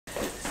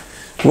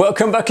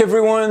Welcome back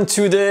everyone.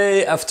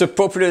 Today, after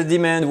popular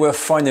demand, we're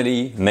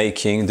finally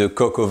making the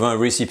coq au vin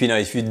recipe. Now,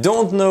 if you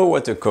don't know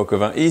what a coq au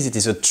vin is, it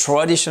is a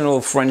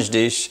traditional French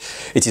dish.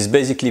 It is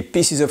basically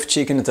pieces of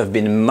chicken that have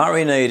been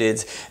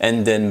marinated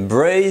and then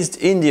braised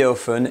in the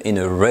oven in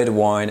a red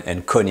wine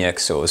and cognac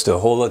sauce. The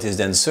whole lot is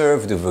then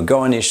served with a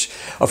garnish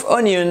of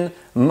onion,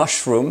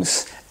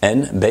 mushrooms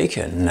and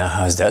bacon. Now,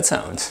 how's that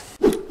sound?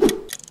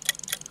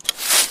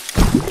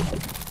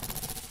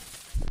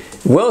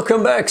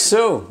 Welcome back.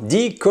 So,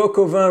 the coq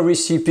au vin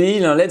recipe.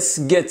 Now let's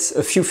get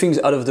a few things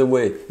out of the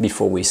way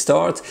before we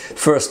start.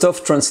 First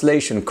off,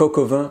 translation. Coq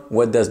au vin,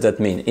 what does that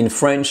mean? In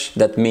French,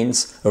 that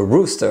means a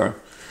rooster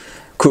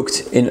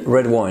cooked in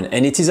red wine.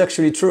 And it is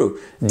actually true.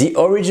 The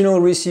original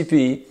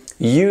recipe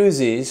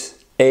uses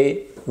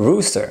a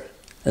rooster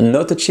and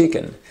not a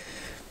chicken.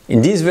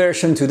 In this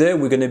version today,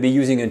 we're going to be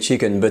using a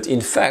chicken, but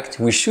in fact,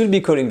 we should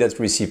be calling that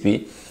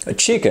recipe a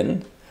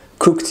chicken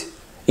cooked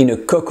in a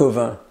coq au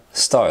vin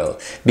style,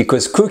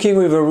 because cooking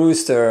with a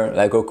rooster,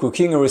 or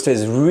cooking a rooster,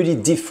 is really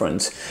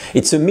different.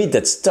 It's a meat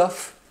that's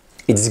tough,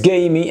 it's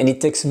gamey, and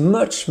it takes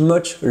much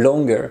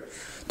longer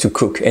to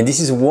cook. And this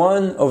is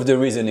one of the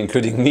reasons,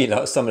 including me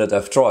last time that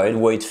I've tried,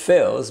 why it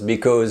fails,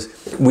 because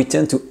we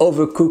tend to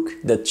overcook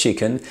that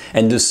chicken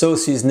and the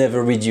sauces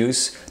never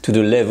reduce to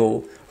the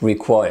level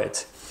required.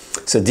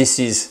 So this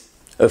is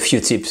a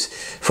few tips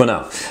for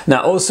now.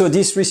 Now also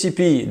this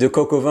recipe, the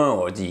coq au vin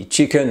or the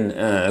chicken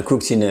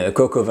cooked in a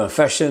coq au vin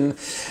fashion,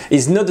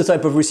 is not the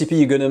type of recipe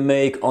you're gonna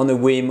make on a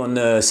whim on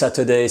a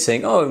Saturday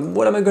saying, oh,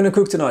 what am I gonna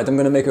cook tonight? I'm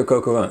gonna make a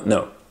coq au vin.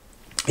 No,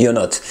 you're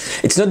not.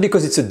 It's not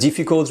because it's a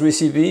difficult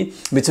recipe,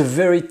 but it's a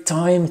very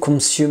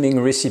time-consuming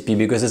recipe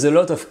because there's a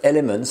lot of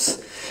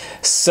elements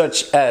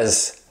such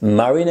as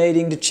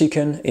marinating the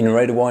chicken in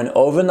red wine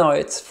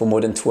overnight for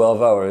more than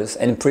 12 hours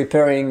and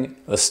preparing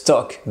a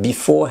stock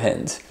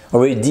beforehand.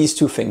 Already these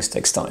two things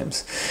takes time.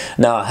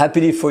 Now,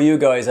 happily for you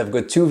guys, I've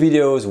got two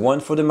videos, one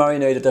for the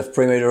marinade that I've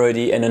pre-made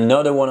already and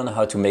another one on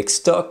how to make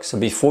stock. So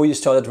before you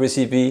start that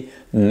recipe,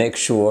 make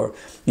sure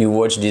you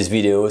watch this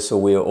video so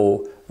we're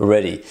all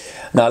ready.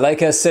 Now,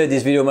 like I said,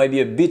 this video might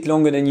be a bit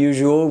longer than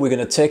usual. We're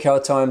gonna take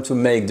our time to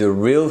make the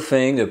real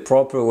thing, the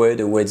proper way,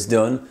 the way it's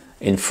done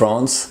in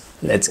France.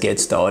 Let's get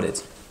started.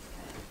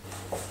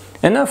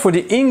 And now for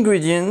the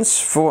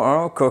ingredients for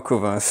our coq au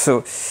vin.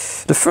 So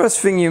the first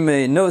thing you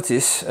may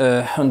notice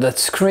on that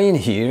screen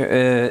here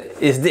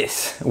is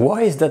this.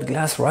 Why is that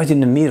glass right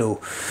in the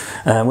middle?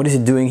 What is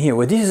it doing here?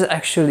 Well, this is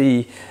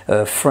actually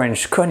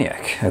French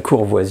cognac, a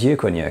Courvoisier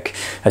cognac.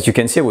 As you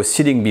can see, I was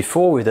sitting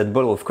before with that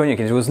bottle of cognac,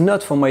 and it was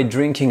not for my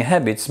drinking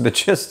habits, but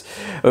just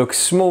a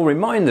small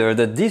reminder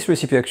that this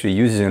recipe actually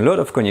uses a lot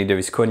of cognac. There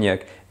is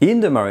cognac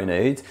in the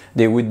marinade,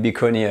 there would be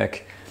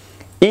cognac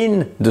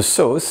in the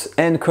sauce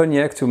and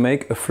cognac to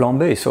make a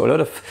flambé. So a lot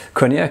of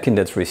cognac in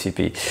that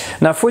recipe.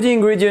 Now for the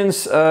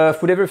ingredients,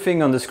 put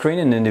everything on the screen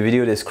and in the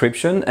video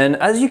description. And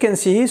as you can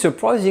see here,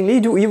 surprisingly,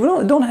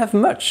 you don't have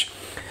much.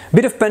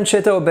 Bit of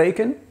pancetta or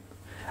bacon.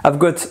 I've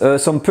got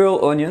some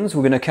pearl onions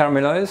we're gonna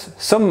caramelize,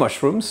 some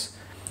mushrooms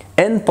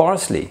and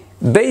parsley.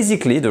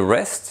 Basically the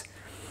rest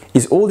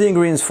is all the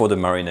ingredients for the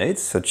marinade,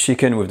 so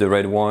chicken with the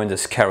red wine,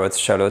 there's carrots,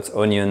 shallots,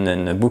 onion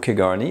and bouquet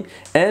garni,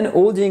 and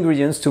all the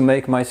ingredients to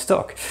make my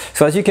stock.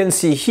 So as you can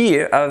see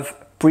here, I've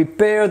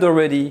prepared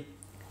already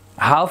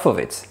half of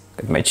it.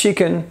 Got my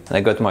chicken and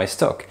I got my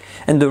stock.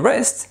 And the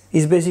rest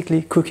is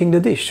basically cooking the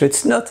dish. So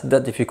it's not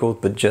that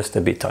difficult, but just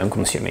a bit time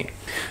consuming.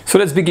 So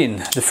let's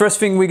begin. The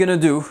first thing we're gonna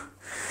do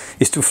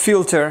is to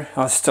filter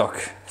our stock.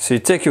 So you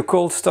take your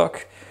cold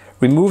stock,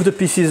 remove the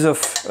pieces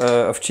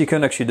of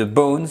chicken, actually the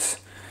bones,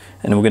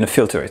 and we're going to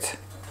filter it.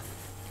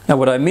 Now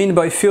what I mean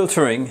by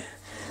filtering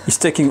is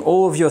taking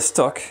all of your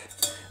stock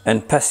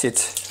and pass it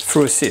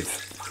through a sieve.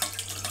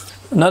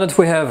 Now that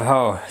we have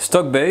our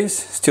stock base,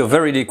 still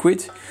very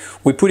liquid,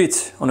 we put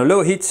it on a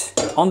low heat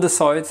on the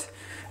side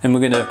and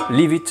we're going to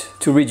leave it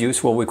to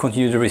reduce while we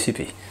continue the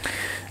recipe.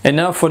 And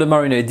now for the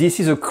marinade.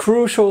 This is a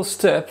crucial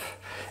step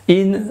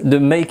in the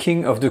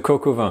making of the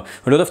coq au vin.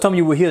 A lot of time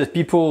you will hear that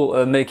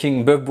people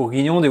making bœuf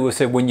bourguignon, they will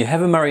say when you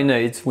have a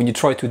marinade, when you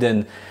try to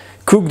then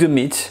cook the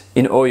meat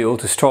in oil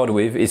to start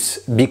with, it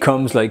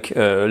becomes like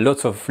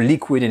lots of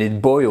liquid and it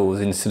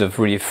boils instead of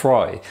really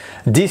fry.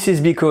 This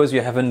is because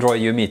you haven't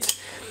dried your meat.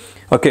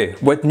 Okay,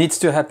 what needs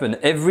to happen?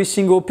 Every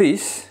single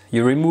piece,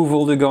 you remove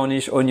all the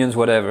garnish, onions,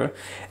 whatever,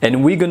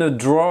 and we're gonna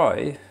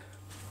dry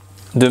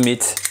the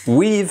meat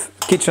with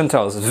kitchen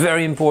towels.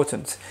 Very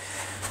important.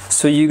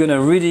 So you're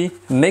gonna really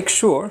make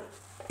sure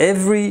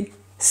every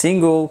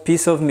single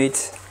piece of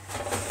meat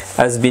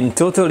has been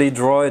totally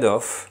dried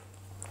off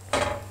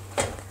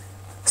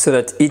so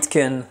that it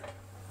can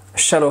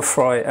shallow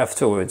fry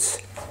afterwards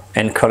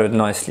and colored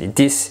nicely.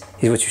 This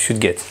is what you should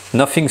get.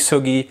 Nothing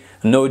soggy,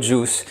 no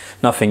juice,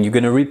 nothing. You're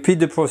gonna repeat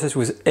the process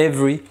with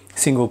every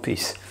single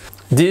piece.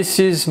 This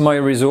is my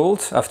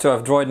result after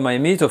I've dried my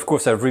meat. Of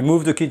course, I've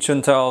removed the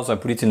kitchen towels, I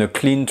put it in a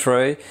clean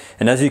tray,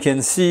 and as you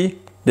can see,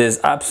 there's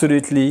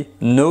absolutely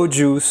no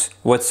juice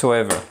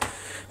whatsoever.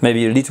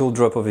 Maybe a little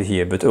drop over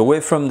here, but away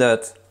from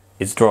that,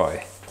 it's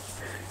dry.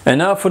 And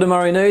now for the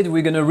marinade,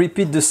 we're gonna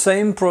repeat the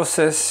same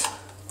process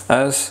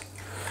as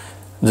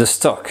the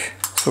stock.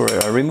 So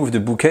I remove the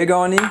bouquet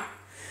garni,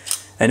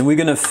 and we're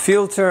gonna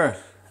filter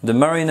the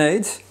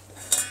marinade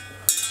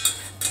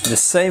the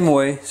same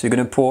way. So you're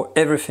gonna pour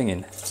everything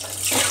in.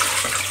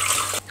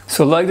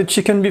 So like the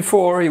chicken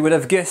before, you would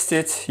have guessed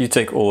it, you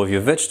take all of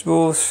your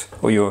vegetables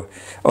or your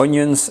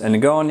onions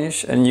and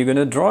garnish, and you're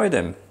gonna dry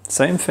them.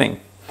 Same thing.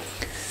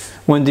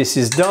 When this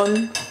is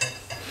done,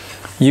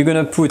 you're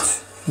gonna put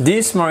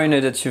this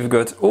marinade that you've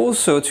got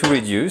also to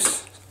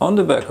reduce on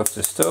the back of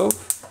the stove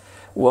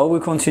while we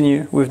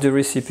continue with the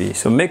recipe.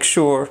 So make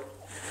sure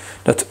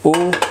that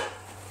all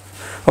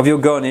of your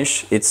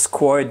garnish it's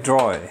quite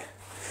dry.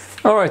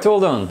 Alright, all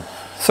done.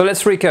 So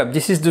let's recap.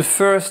 This is the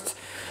first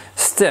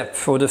step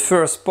for the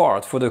first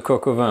part for the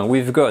coq au vin.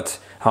 We've got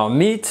our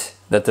meat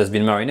that has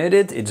been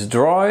marinated, it's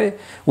dry.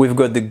 We've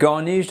got the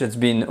garnish that's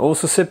been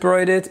also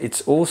separated,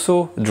 it's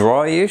also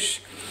dryish.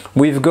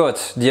 We've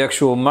got the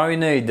actual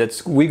marinade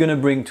that we're gonna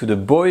bring to the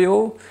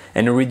boil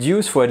and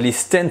reduce for at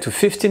least 10 to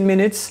 15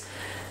 minutes.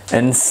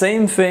 And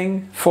same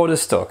thing for the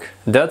stock.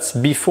 That's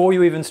before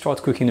you even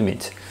start cooking the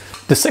meat.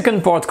 The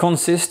second part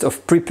consists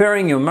of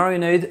preparing your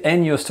marinade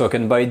and your stock.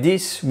 And by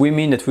this, we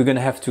mean that we're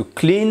gonna have to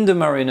clean the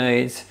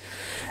marinade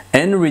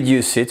and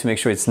reduce it to make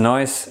sure it's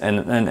nice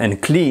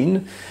and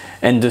clean.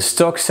 And the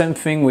stock, same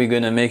thing, we're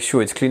gonna make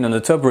sure it's clean on the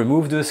top,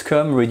 remove the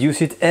scum,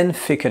 reduce it and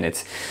thicken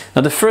it.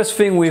 Now the first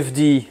thing with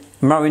the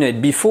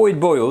marinade, before it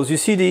boils, you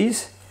see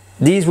these?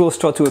 These will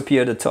start to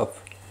appear at the top.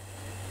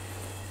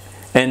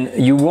 And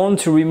you want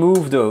to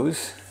remove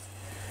those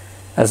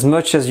as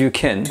much as you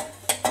can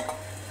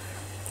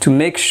to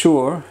make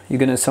sure you're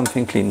gonna have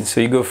something clean. So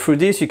you go through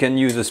this, you can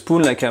use a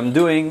spoon like I'm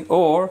doing,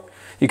 or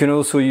you can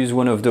also use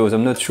one of those.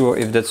 I'm not sure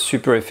if that's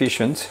super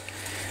efficient,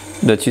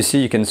 but you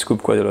see you can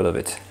scoop quite a lot of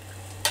it.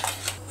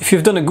 If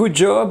you've done a good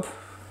job,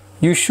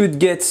 you should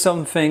get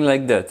something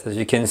like that. As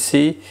you can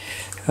see,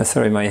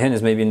 sorry, my hand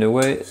is maybe in the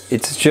way.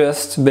 It's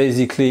just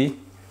basically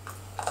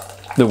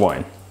the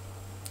wine.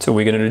 So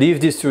we're gonna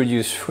leave this to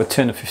reduce for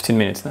 10 or 15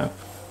 minutes now.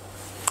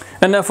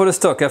 And now for the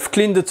stock. I've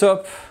cleaned the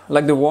top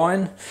like the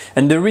wine,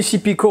 and the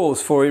recipe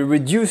calls for a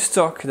reduced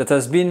stock that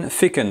has been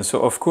thickened.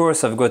 So of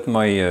course I've got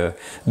my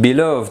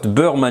beloved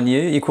beurre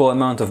manier, equal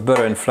amount of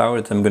butter and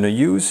flour that I'm gonna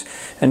use,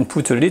 and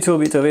put a little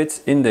bit of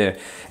it in there.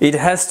 It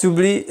has to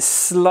be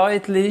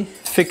slightly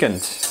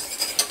thickened.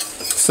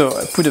 So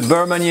I put a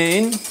beurre manier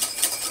in,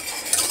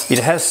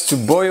 it has to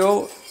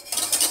boil,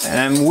 and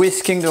I'm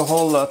whisking the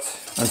whole lot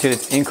until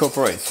it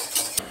incorporates.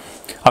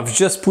 I've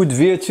just put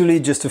virtually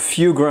just a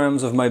few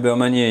grams of my beurre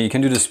manier. You can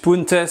do the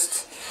spoon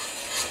test,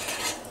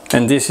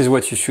 and this is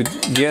what you should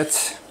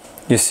get.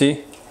 You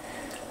see,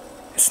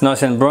 it's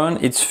nice and brown,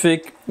 it's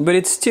thick, but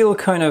it's still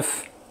kind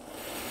of,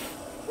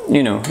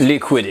 you know,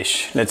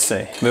 liquidish, let's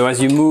say. But as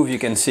you move, you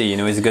can see, you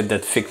know, it's got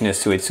that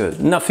thickness to it, so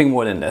nothing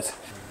more than that.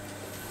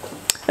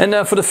 And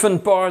now for the fun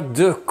part,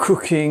 the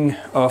cooking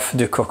of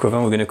the coq au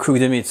vin. We're going to cook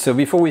the meat. So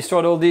before we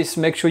start all this,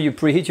 make sure you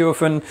preheat your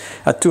oven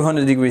at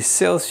 200 degrees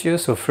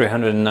Celsius or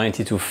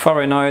 392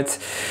 Fahrenheit.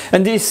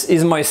 And this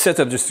is my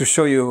setup just to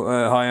show you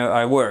how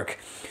I work.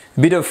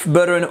 A bit of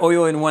butter and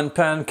oil in one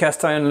pan,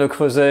 cast iron Le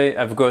Creuset.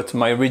 I've got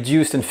my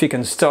reduced and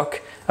thickened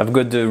stock. I've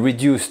got the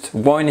reduced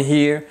wine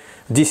here.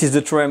 This is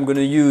the tray I'm going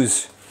to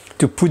use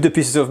to put the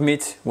pieces of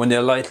meat when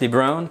they're lightly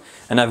brown.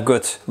 And I've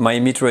got my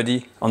meat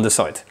ready on the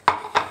side.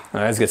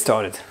 Let's get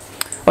started.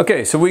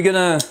 Okay, so we're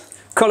gonna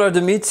color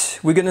the meat.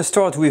 We're gonna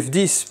start with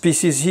these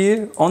pieces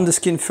here on the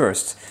skin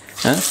first.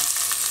 And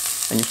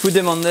you put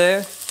them on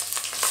there,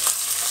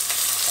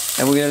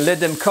 and we're gonna let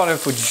them color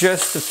for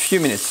just a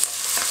few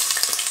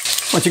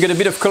minutes. Once you get a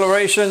bit of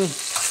coloration,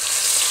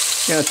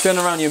 you're gonna turn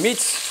around your meat.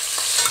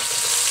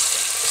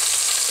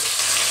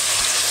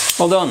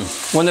 All done.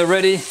 When they're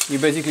ready, you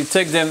basically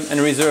take them and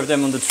reserve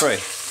them on the tray.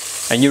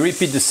 And you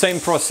repeat the same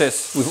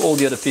process with all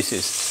the other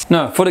pieces.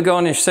 Now, for the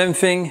garnish, same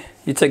thing.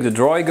 You take the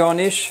dry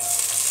garnish,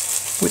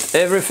 with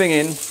everything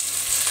in,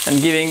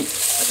 and giving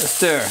a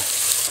stir.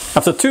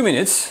 After 2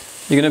 minutes,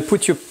 you're gonna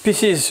put your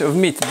pieces of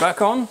meat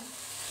back on,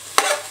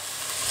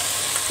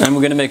 and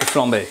we're gonna make a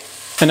flambé.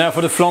 And now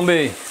for the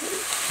flambé,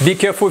 be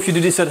careful if you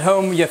do this at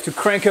home. You have to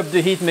crank up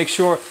the heat, make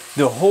sure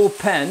the whole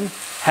pan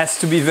has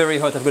to be very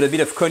hot. I've got a bit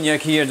of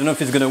cognac here, I don't know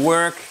if it's gonna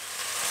work.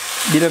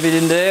 Bit of it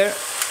in there.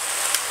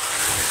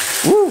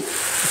 Woo!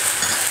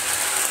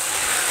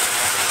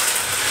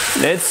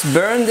 Let's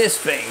burn this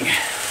thing.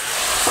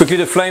 Quickly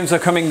the flames are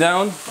coming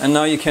down, and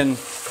now you can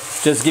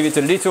just give it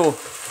a little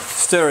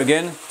stir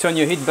again. Turn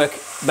your heat back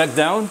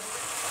down,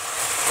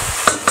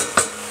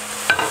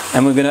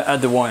 and we're gonna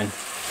add the wine.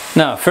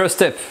 Now, first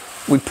step,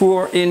 we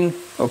pour in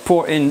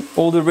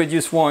all the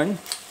reduced wine,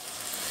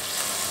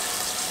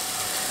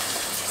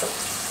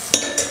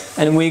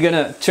 and we're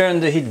gonna turn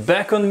the heat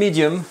back on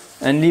medium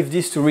and leave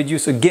this to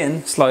reduce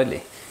again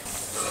slightly.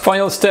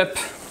 Final step,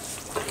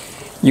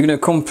 you're gonna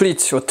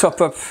complete or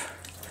top up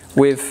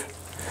with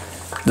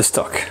the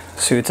stock.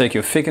 So you take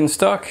your thickened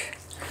stock,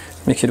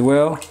 mix it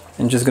well,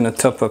 and just gonna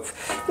top up.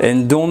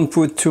 And don't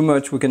put too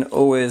much, we can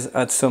always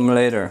add some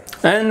later.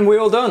 And we're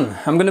all done.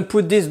 I'm gonna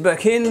put this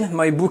back in,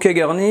 my bouquet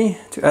garni,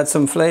 to add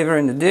some flavor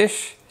in the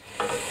dish.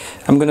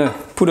 I'm gonna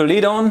put a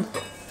lid on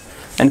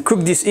and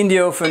cook this in the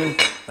oven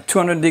at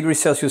 200 degrees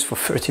Celsius for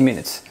 30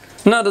 minutes.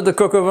 Now that the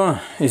coq au vin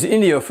is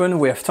in the oven,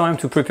 we have time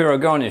to prepare our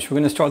garnish. We're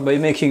gonna start by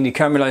making the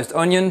caramelized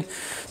onion.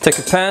 Take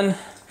a pan,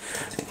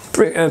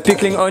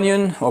 pickling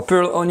onion or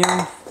pearl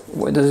onion,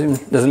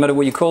 doesn't matter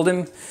what you call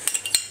them.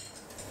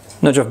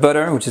 Nudge of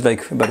butter, which is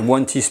like about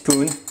 1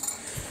 teaspoon.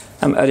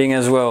 I'm adding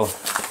as well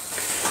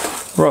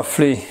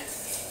roughly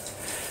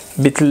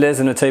a bit less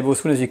than a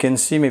tablespoon, as you can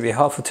see, maybe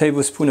half a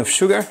tablespoon of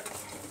sugar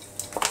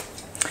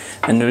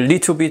and a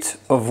little bit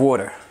of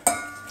water.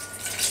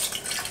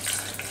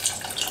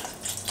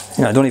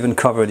 I don't even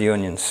cover the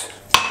onions.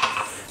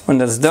 When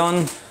that's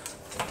done,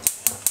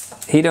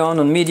 heat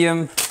on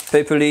medium,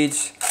 paper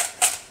lids.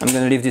 I'm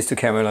gonna leave this to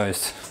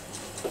caramelize.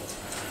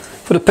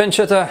 For the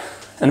pancetta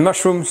and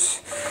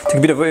mushrooms, take a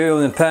bit of oil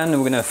in the pan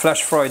and we're gonna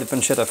flash fry the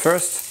pancetta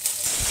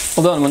first.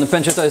 Hold on, when the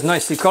pancetta is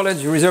nicely colored,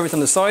 you reserve it on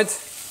the side.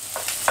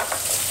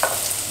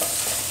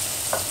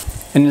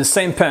 And in the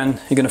same pan,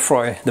 you're gonna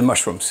fry the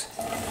mushrooms.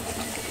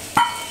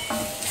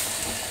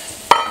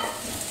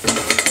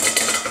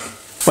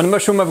 When the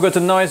mushroom have got a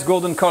nice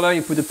golden color,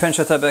 you put the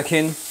pancetta back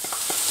in,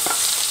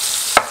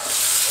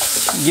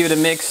 give it a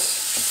mix,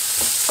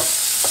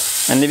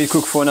 and leave it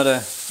cook for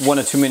another 1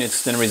 or 2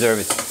 minutes, then reserve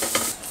it.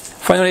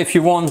 Finally, if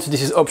you want,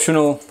 this is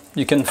optional,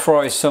 you can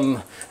fry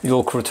some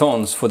little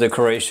croutons for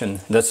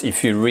decoration. That's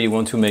if you really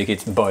want to make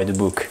it by the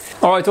book.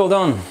 Alright, all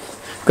done.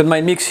 Got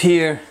my mix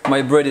here,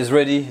 my bread is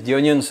ready, the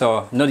onions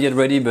are not yet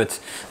ready, but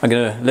I'm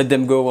gonna let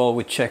them go while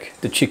we check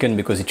the chicken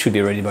because it should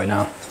be ready by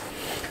now.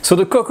 So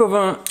the coq au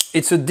vin,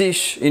 it's a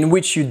dish in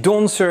which you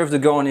don't serve the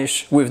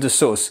garnish with the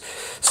sauce.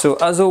 So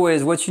as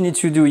always, what you need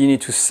to do, you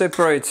need to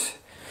separate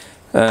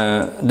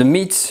the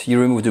meat, you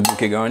remove the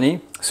bouquet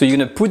garni. So you're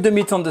gonna put the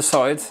meat on the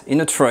side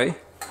in a tray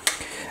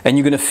and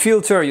you're gonna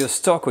filter your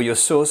stock or your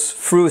sauce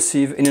through a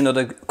sieve in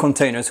another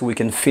container so we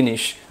can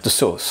finish the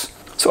sauce.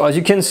 So as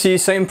you can see,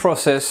 same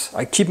process.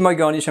 I keep my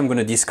garnish, I'm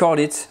gonna discard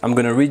it. I'm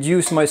gonna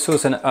reduce my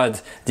sauce and add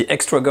the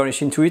extra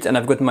garnish into it, and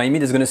I've got my meat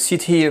that's gonna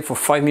sit here for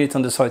 5 minutes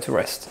on the side to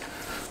rest.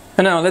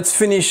 And now let's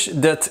finish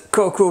that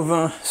coq au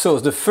vin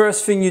sauce. The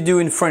first thing you do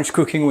in French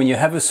cooking when you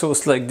have a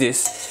sauce like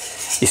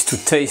this is to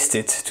taste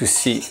it to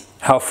see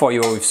how far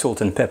you are with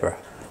salt and pepper.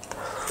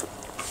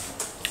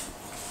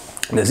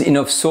 There's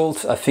enough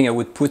salt. I think I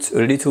would put a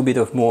little bit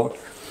of more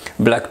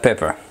black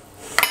pepper.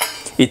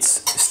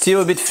 It's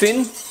still a bit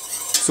thin,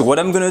 so what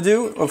I'm gonna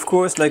do, of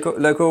course, like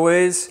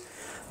always,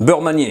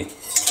 beurre manier.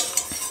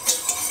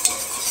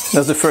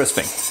 That's the first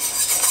thing.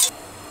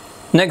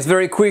 Next,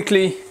 very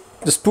quickly,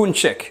 the spoon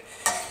check.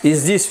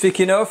 Is this thick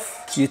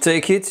enough? You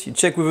take it, you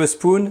check with a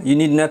spoon, you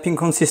need napping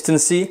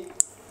consistency.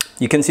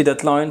 You can see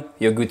that line,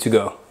 you're good to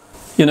go.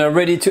 You're now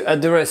ready to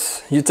add the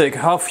rest. You take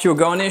half your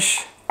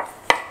garnish,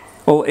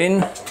 all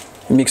in,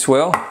 mix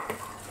well.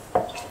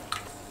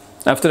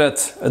 After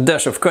that, a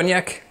dash of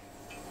cognac,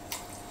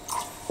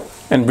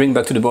 and bring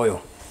back to the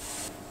boil.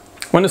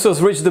 When the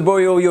sauce reaches the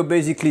boil, you're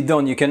basically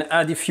done. You can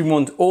add, if you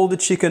want, all the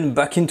chicken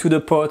back into the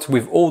pot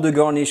with all the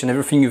garnish and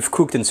everything you've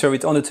cooked and serve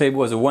it on the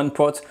table as a one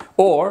pot.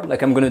 Or,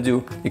 like I'm gonna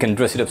do, you can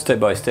dress it up step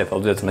by step. I'll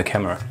do that on the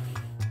camera.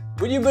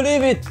 Would you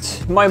believe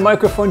it? My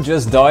microphone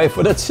just died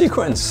for that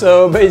sequence.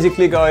 So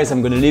basically, guys,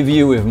 I'm gonna leave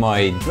you with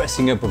my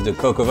dressing up of the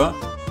coq au vin.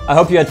 I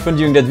hope you had fun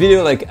during that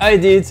video like I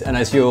did, and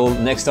I see you all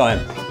next time.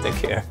 Take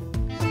care.